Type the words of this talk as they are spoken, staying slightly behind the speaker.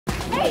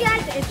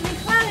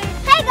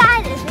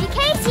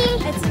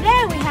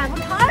have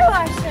a car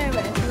wash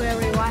service where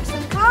we wash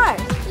some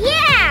cars.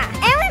 Yeah,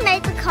 and we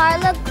make the car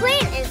look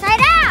clean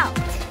inside out.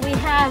 We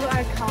have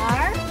our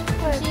car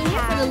machine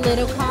here for the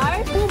little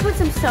cars. We'll put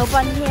some soap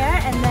on here,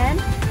 and then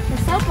the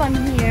soap on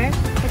here.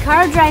 The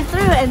car will dry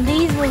through, and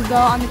these will go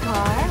on the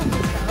car.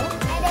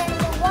 And then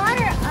the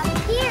water up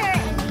here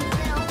in these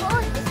little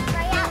holes will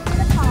spray out to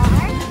the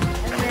car.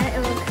 And then it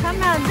will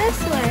come out this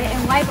way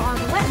and wipe all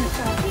the wetness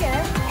off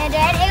here. And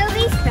then it will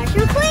be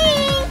special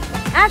clean.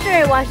 After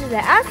it washes the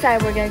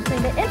outside, we're going to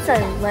clean the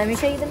inside. Let me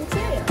show you the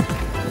material.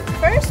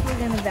 First, we're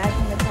going to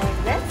vacuum the car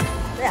with this.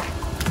 Yeah.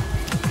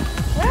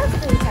 What else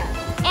do we have?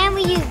 And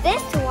we use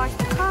this to wash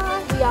the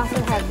car. We also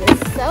have this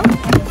soap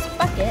and this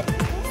bucket.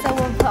 So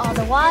we'll put all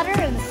the water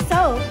and the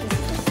soap, this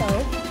is the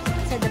soap,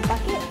 into the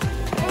bucket.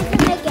 And to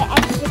make it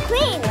extra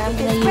clean. And I'm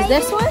going to use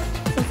this one,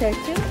 since there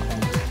are two.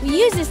 We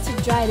use this to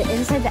dry the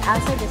inside, the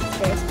outside. This is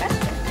very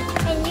special.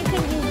 And you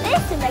can use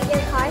this to make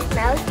your car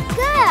smell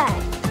good.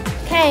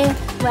 Okay,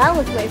 well,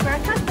 let's wait for our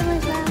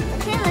customers now.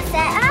 Okay, let's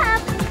set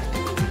up.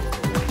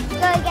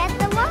 Go get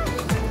the wash.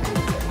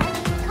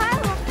 Car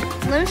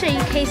wash. Let me show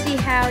you, Kaycee,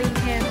 how you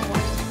can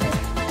wash it.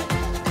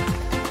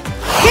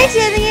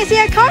 Kaycee, I think I see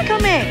our car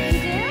coming.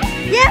 You do?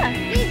 Yeah.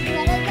 We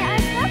better get our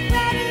stuff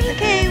ready.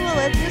 Okay, well,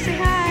 let's go say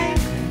hi.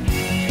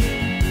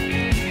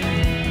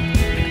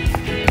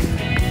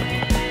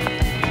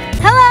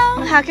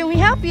 Hello, how can we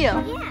help you?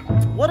 Yeah.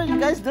 What are you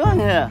guys doing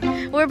here?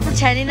 We're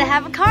pretending to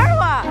have a car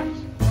wash.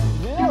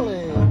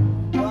 Really?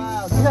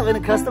 Wow. Do you have any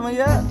customer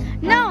yet?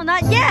 No,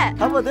 not yet.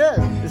 How about this?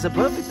 It's a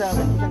perfect time.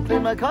 You can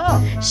clean my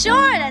car.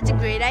 Sure, that's a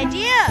great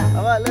idea.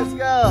 All right, let's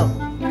go.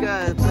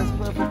 Good. That's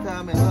perfect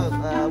timing. Look,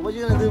 what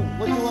you gonna do?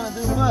 What you wanna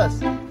do first?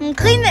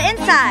 Clean the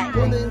inside.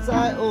 Clean the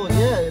inside. Oh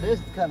yeah, it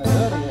is kind of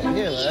dirty in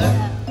here,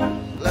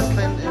 right? Let's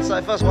clean the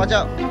inside first. Watch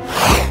out.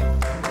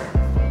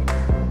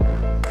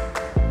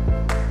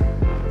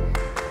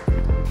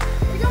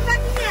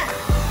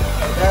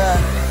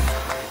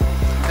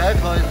 Okay,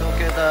 Chloe, go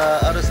get the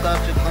other stuff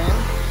to clean.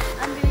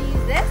 I'm going to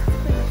use this to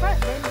clean the front,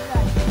 then the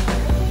back.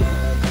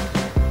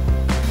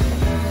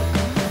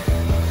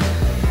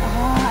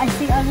 Oh, I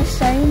see all the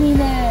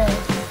shininess.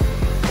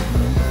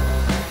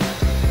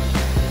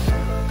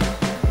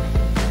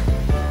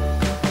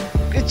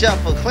 Good job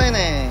for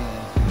cleaning.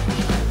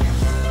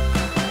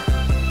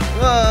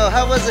 Whoa,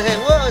 how was it here?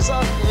 Whoa, it's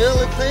all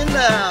really clean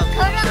now.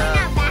 Totally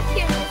not back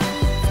here in the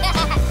seat.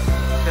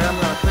 Okay, I'm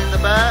gonna clean the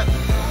back.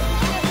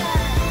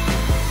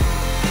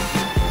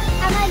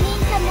 I'm gonna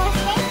need some more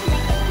space to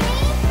make it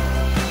clean.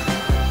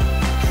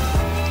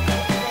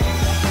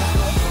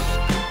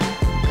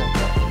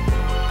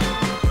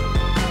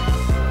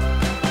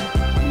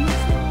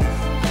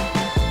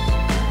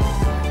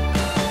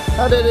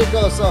 How did it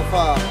go so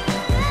far?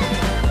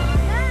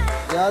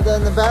 Y'all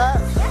done the back?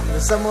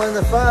 There's someone in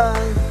the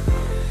front.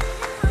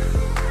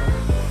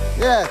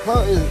 Yeah,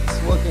 Chloe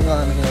is working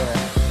on here.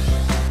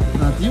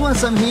 Do you want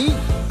some heat?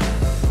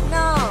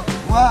 No.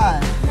 Why?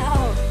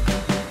 No.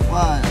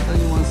 Why? I thought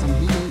you want some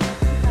heat.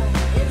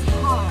 It's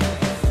hard.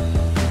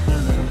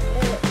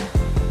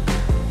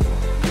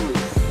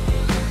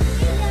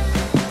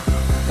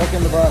 Look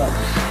in the bottom.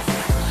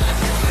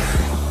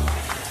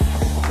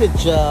 Good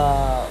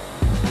job.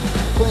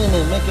 Clean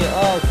it, make it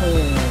all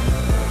clean.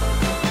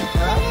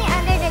 Put it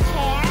under the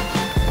chair.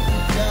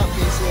 Good job,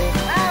 Kaycee.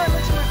 Oh, it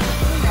looks more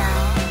clean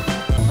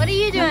now. What are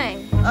you doing?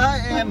 I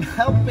am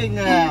helping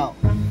out.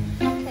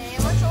 Okay,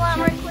 it looks a lot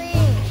more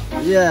clean.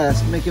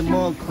 Yes, make it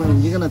more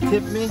clean. You're gonna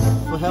tip me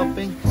for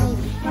helping?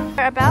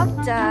 We're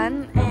about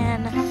done,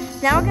 and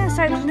now we're gonna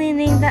start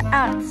cleaning the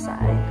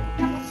outside.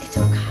 It's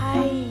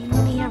okay,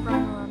 be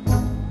around.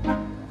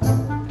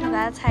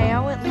 That's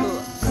how it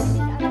looks.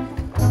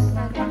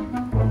 Okay.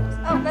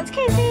 Oh, that's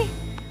Kaycee.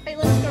 Wait,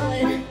 let's go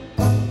in.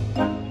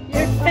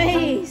 Your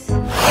face.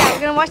 Yeah, we're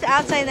gonna wash the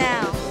outside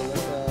now.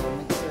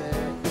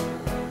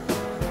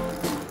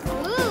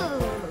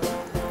 Ooh.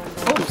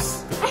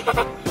 Oops.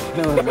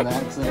 That was an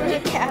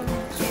accident. Cap.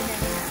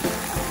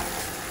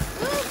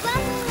 Ooh,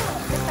 bubble.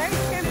 It's starting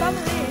to turn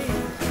bubbly.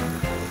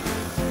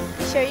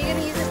 You sure you're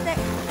gonna use this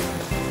next?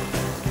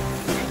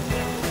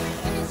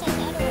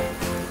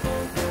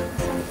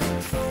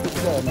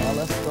 Good, now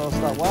let's go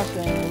start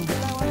washing.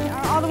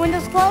 Are all the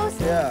windows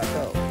closed? Yeah,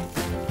 go.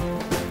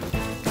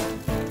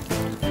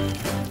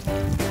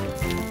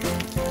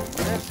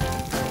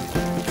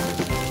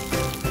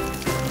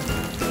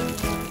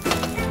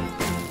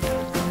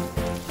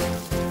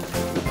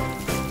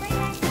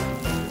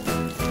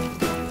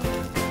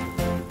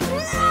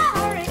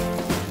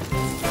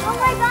 Oh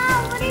my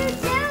God, what are you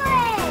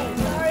doing?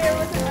 Sorry, I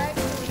wasn't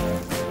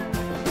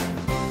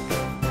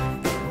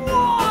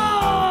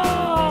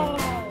Whoa!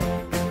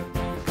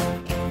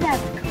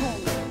 That's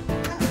cool.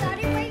 I'm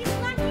sorry for you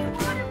splashing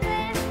water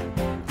with.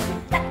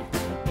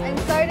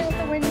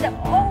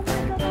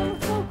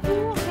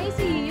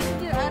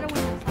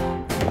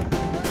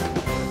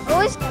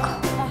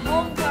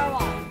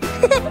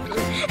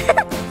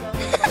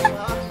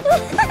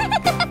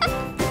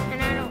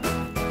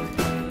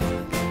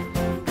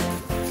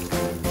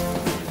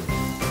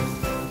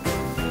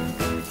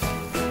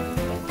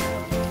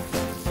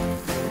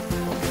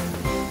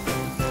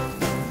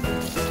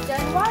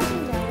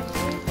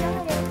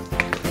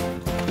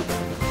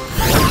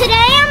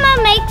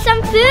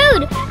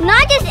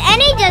 Not just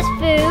any just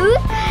food.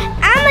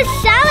 I'm gonna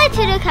sell it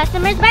to the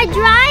customers by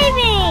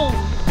driving.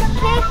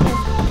 Okay.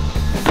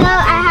 So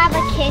I have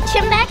a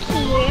kitchen back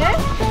here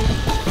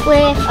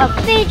with a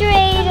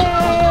refrigerator.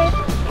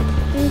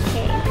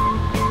 Okay.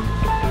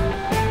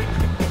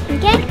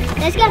 Okay,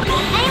 let's go.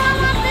 Anyone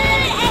want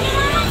food?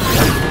 Anyone?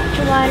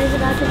 The water's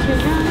about to turn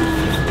on.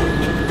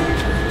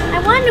 I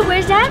wonder,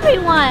 where's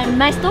everyone?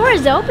 My store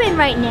is open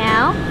right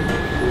now.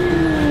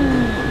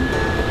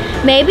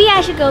 Maybe I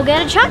should go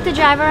get a truck to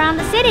drive around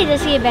the city to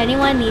see if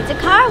anyone needs a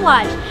car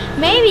wash.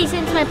 Maybe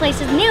since my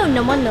place is new,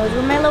 no one knows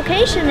where my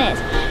location is.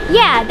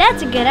 Yeah,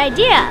 that's a good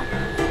idea.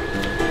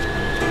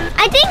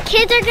 I think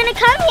kids are gonna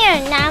come here.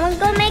 Now I'm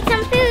gonna go make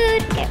some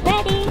food. Get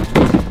ready.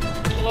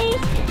 Okay.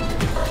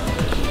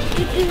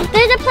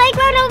 There's a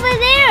playground over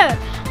there.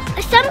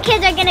 Some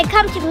kids are gonna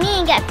come to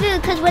me and get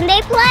food because when they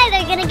play,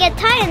 they're gonna get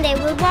tired and they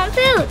would want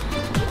food.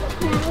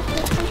 Now let's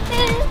get some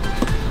food.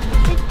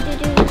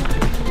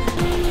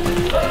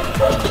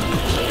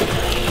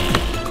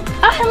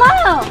 Oh,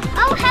 hello.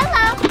 Oh,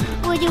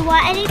 hello. Would you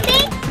want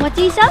anything? What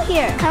do you sell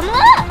here? Come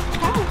look.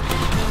 Okay.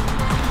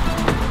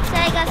 So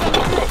I got some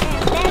fruit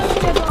and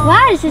vegetables.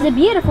 Wow, this is a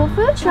beautiful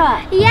food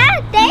truck.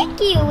 Yeah,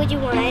 thank you. Would you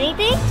want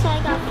anything? So I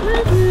got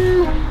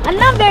fruit. I'm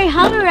not very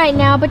hungry right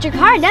now, but your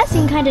car does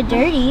seem kind of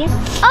dirty.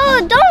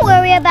 Oh, don't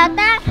worry about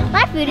that.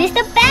 My food is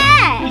the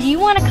best. Do you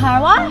want a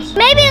car wash?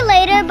 Maybe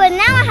later, but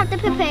now I have to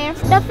prepare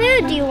the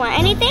food. Do you want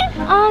anything?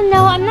 Oh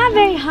no, I'm not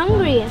very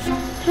hungry.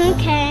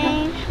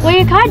 Okay. Well,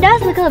 your car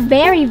does look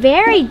very,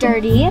 very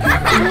dirty.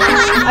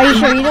 Are you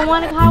sure you don't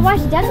want a car wash?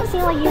 It doesn't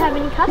seem like you have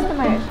any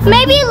customers.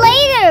 Maybe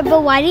later,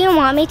 but why do you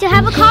want me to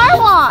have a car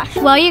wash?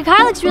 Well, your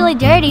car looks really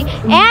dirty,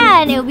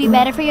 and it will be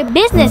better for your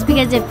business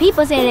because if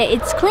people say that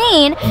it's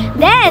clean,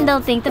 then they'll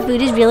think the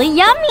food is really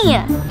yummy.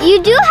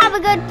 You do have a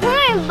good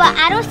point, but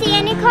I don't see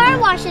any car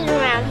washes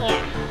around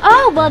here.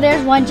 Oh, well,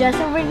 there's one just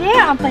over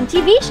there on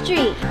FunTV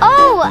Street.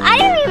 Oh, I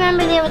didn't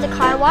remember there was a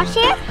car wash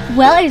here.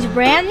 Well, it's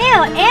brand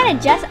new, and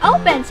it just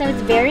opened, so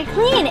it's very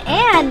clean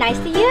and nice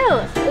to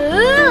use.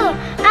 Ooh,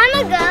 I'm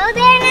gonna go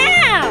there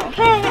now.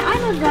 Okay, I'm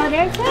gonna go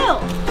there too.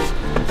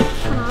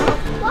 Huh?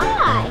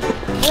 Why?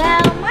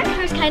 Well, my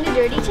car's kind of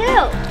dirty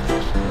too.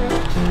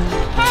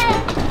 Hey,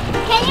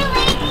 can you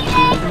leave me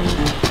there?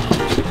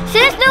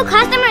 Since no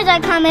customers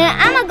are coming,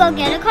 I'm gonna go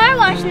get a car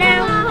wash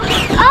now.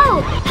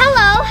 Oh,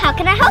 hello, how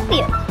can I help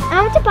you? I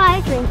want to buy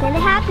a drink and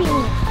a Happy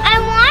Meal. I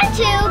want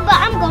to, but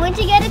I'm going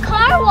to get a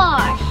car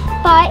wash.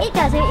 But it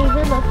doesn't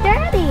even look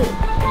dirty.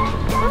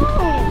 Oh,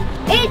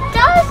 it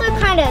does look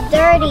kind of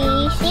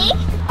dirty, see?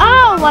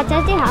 Oh, what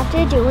does it have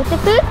to do with the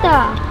food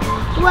though?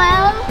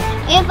 Well,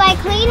 if I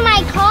clean my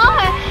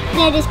car,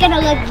 then it's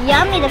gonna look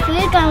yummy. The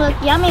food's gonna look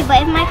yummy.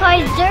 But if my car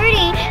is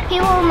dirty,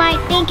 people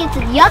might think it's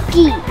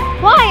yucky.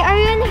 Why? Are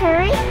you in a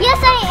hurry? Yes,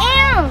 I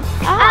am.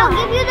 Oh. I'll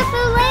give you the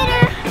food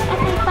later.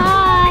 Okay,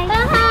 bye.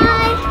 Bye.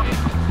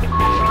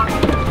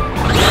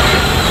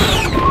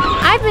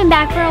 I've been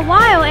back for a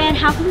while, and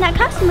how come that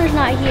customer's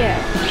not here?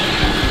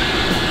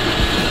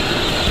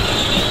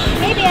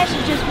 Maybe I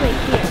should just wait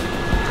here.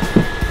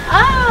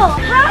 Oh,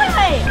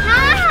 hi!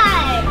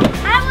 Hi.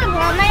 I would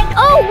want my...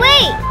 Oh,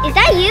 wait. Is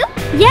that you?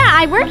 Yeah,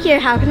 I work here.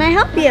 How can I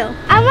help you?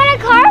 I want a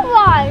car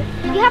wash.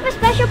 You have a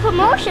special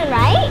promotion,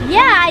 right?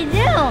 Yeah, I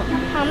do.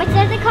 How much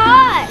does it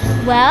cost?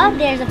 Well,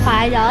 there's a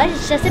 $5.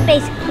 It's just a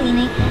basic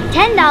cleaning.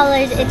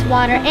 $10, it's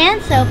water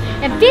and soap.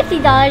 And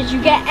 $50,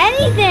 you get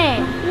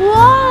anything.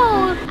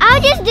 Whoa.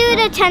 I'll just do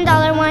the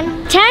 $10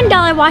 one.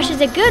 $10 wash is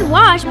a good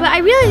wash, but I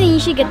really think you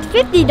should get the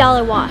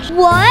 $50 wash.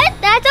 What?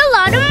 That's a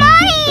lot of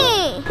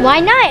money. Why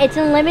not? It's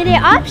an unlimited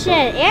option,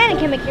 and it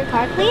can make your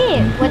car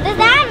clean. What does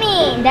that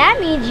mean? That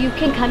means you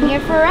can come here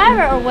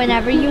forever or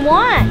whenever you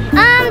want.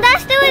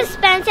 That's still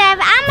expensive.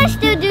 I'm gonna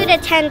still do the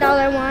 $10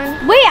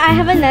 one. Wait, I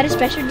have another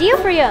special deal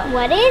for you.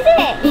 What is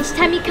it? Each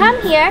time you come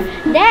here,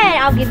 then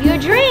I'll give you a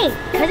drink,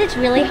 because it's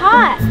really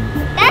hot.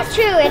 That's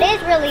true, it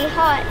is really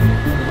hot.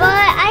 But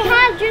I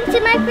have drinks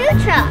in my food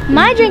truck.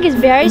 My drink is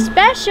very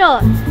special.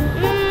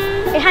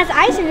 It has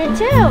ice in it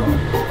too.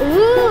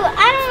 Ooh,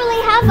 I don't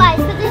really have ice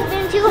because it's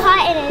been too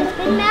hot and it's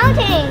been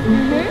melting.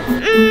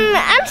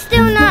 I'm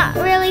still not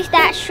really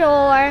that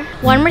sure.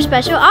 One more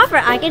special offer.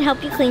 I can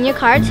help you clean your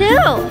car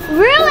too.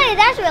 Really?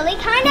 That's really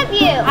kind of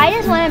you. I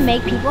just want to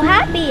make people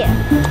happy.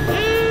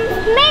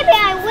 Maybe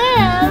I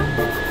will.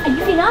 And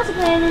you can also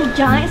play in this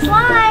giant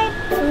slide.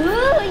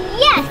 Ooh,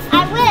 yes,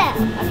 I will.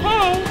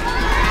 Okay.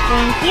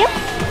 Thank you.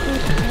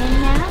 And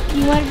now,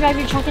 you want to drive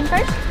your truck in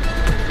first?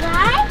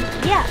 Right?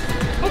 Yeah.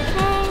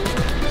 Okay.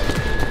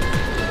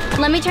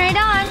 Let me turn it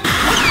on.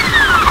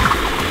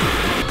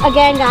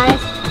 Again, guys.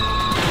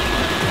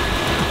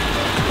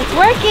 It's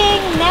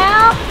working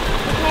now.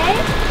 Okay.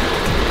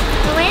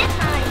 Go in.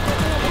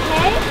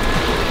 Okay.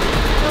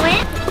 Go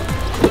in.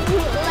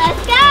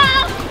 Let's go.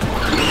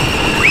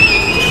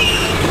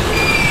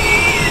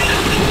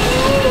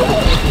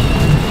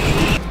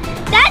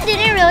 That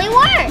didn't really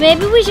work.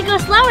 Maybe we should go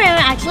slower and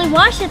actually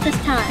wash it this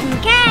time.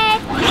 Okay.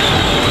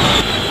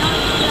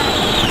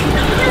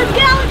 Let's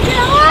go.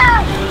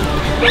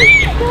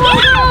 Get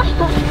out!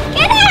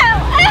 Get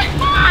out!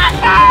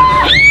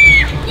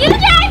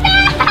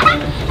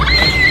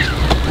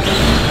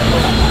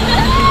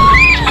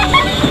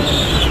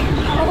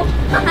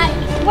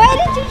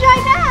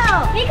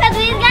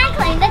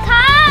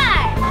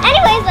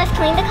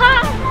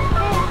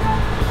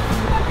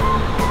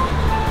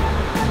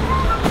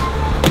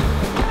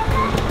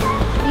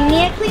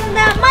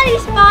 quality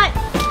spot.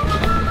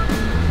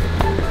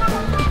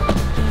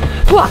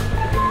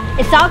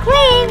 It's all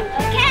clean.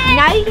 Okay.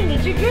 Now you can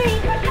get your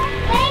drink.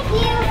 Thank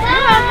you.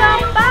 You're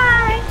welcome.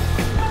 Bye.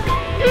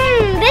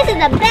 This is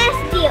the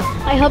best deal.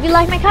 I hope you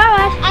like my car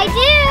wash. I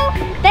do.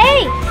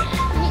 Thanks.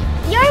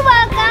 You're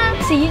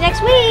welcome. See you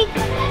next week.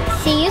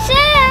 See you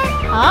soon.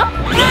 Huh?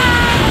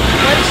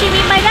 What does she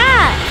mean by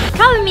that?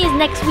 Probably means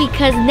next week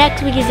because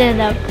next week is in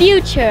the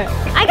future.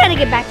 I gotta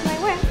get back to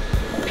my work.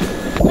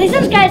 Please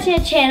subscribe to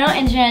the channel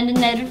and turn on the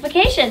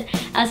notifications.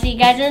 I'll see you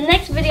guys in the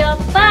next video.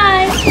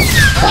 Bye.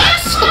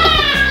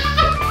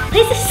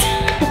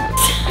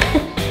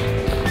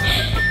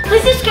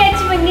 Please subscribe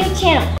to my new channel.